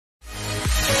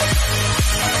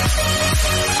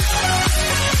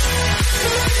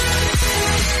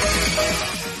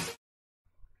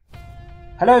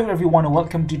Hello everyone and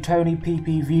welcome to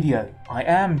TonyPP video. I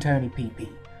am TonyPP.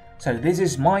 So this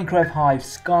is Minecraft Hive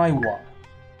Skywar.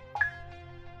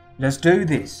 Let's do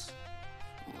this.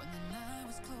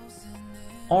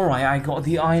 Alright, I got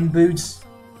the iron boots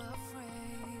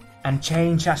and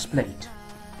chain chest plate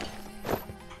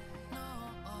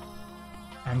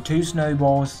and 2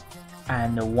 snowballs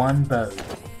and 1 bow.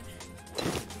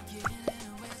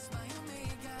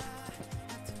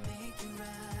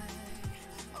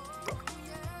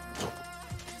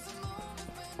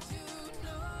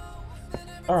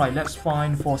 Alright, let's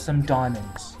find for some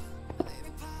diamonds.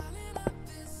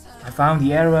 I found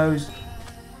the arrows.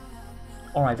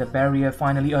 Alright, the barrier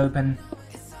finally open.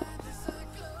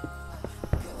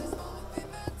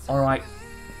 Alright.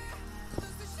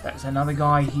 That's another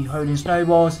guy, he holding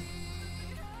snowballs.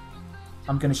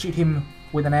 I'm gonna shoot him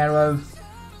with an arrow.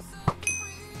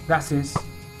 That's it.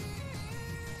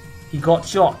 He got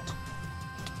shot.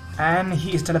 And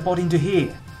he is teleporting to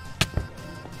here.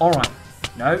 Alright.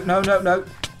 No.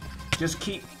 Just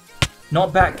keep...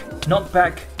 Not back.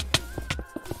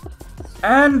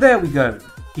 And there we go.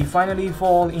 He finally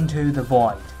fall into the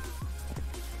void.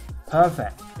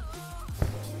 Perfect.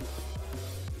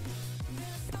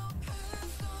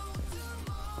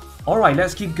 Alright,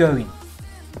 let's keep going.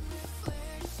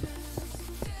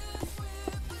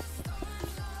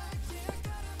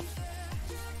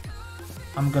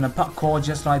 I'm gonna parkour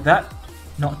just like that,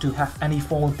 not to have any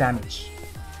fall damage.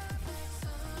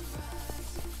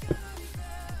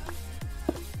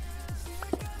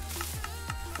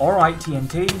 Alright,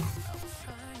 TNT.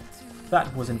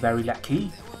 That wasn't very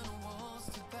lucky.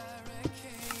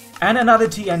 And another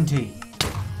TNT.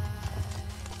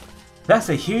 That's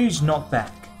a huge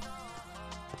knockback.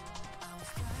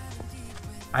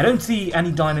 I don't see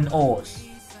any diamond ores.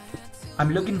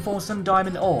 I'm looking for some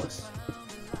diamond ores.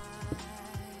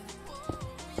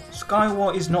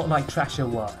 Skywar is not like Treasure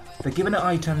War. The given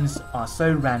items are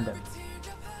so random.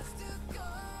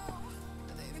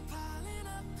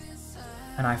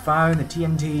 And I found the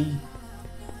TNT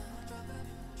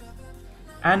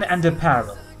and ender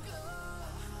pearl.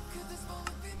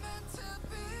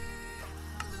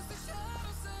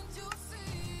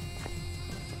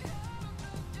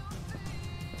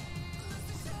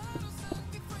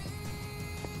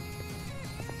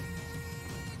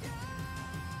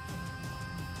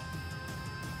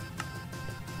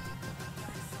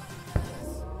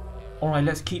 Alright,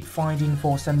 let's keep finding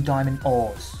for some diamond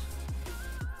ores.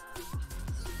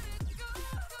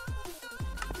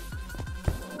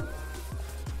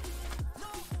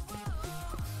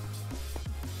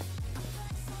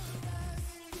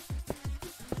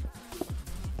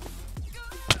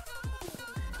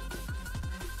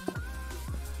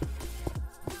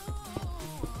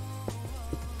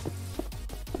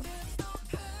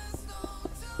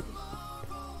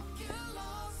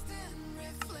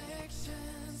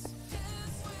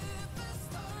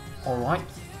 Alright,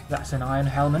 that's an iron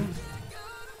helmet.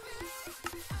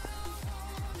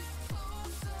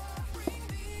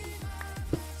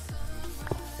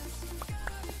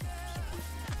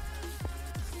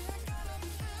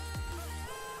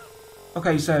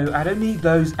 Okay, so I don't need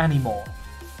those anymore.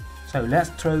 So let's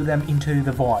throw them into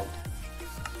the void.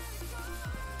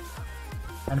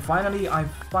 And finally I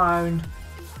found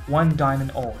 1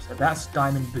 diamond ore, so that's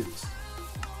diamond boots.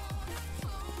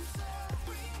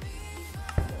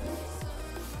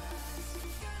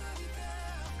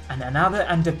 And another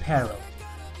ender pearl.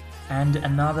 And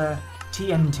another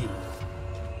TNT.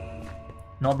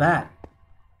 Not bad.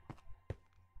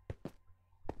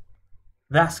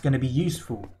 That's gonna be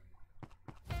useful.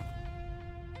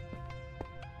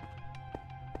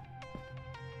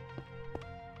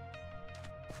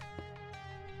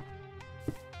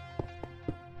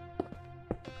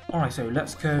 Alright, so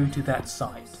let's go to that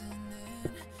side.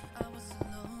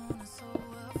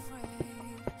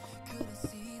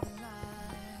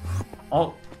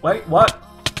 Oh, wait, what?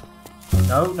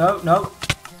 No. No.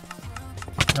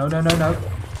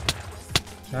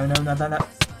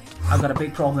 I've got a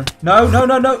big problem. No.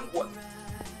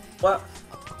 What?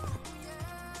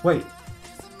 Wait.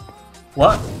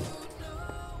 What?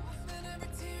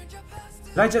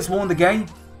 Did I just won the game?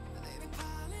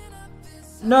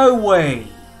 No way.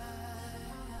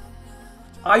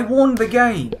 I won the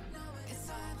game.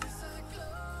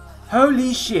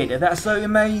 Holy shit, that's so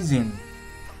amazing.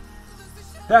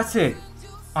 That's it.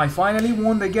 I finally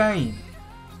won the game.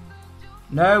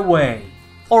 No way.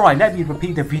 Alright, let me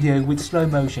repeat the video with slow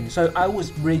motion. So I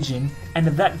was bridging and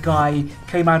that guy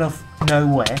came out of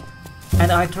nowhere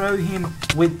and I throw him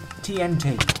with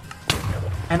TNT.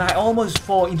 And I almost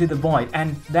fall into the void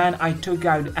and then I took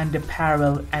out ender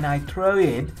pearl and I throw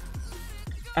it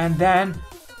and then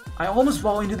I almost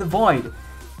fall into the void,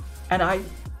 and I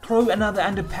throw another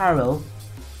ender pearl,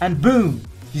 and boom,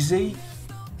 you see,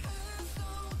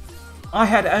 I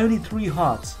had only 3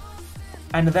 hearts,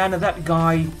 and then that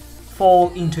guy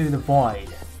fall into the void.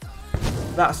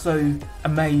 That's so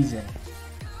amazing.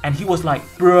 And he was like,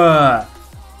 bruh.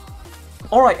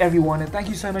 Alright everyone, and thank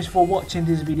you so much for watching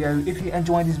this video. If you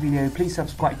enjoyed this video, please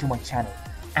subscribe to my channel.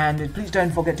 And please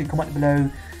don't forget to comment below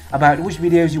about which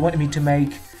videos you want me to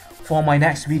make for my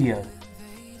next video.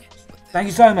 Thank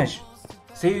you so much.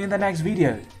 See you in the next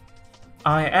video.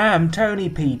 I am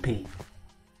TonyPP.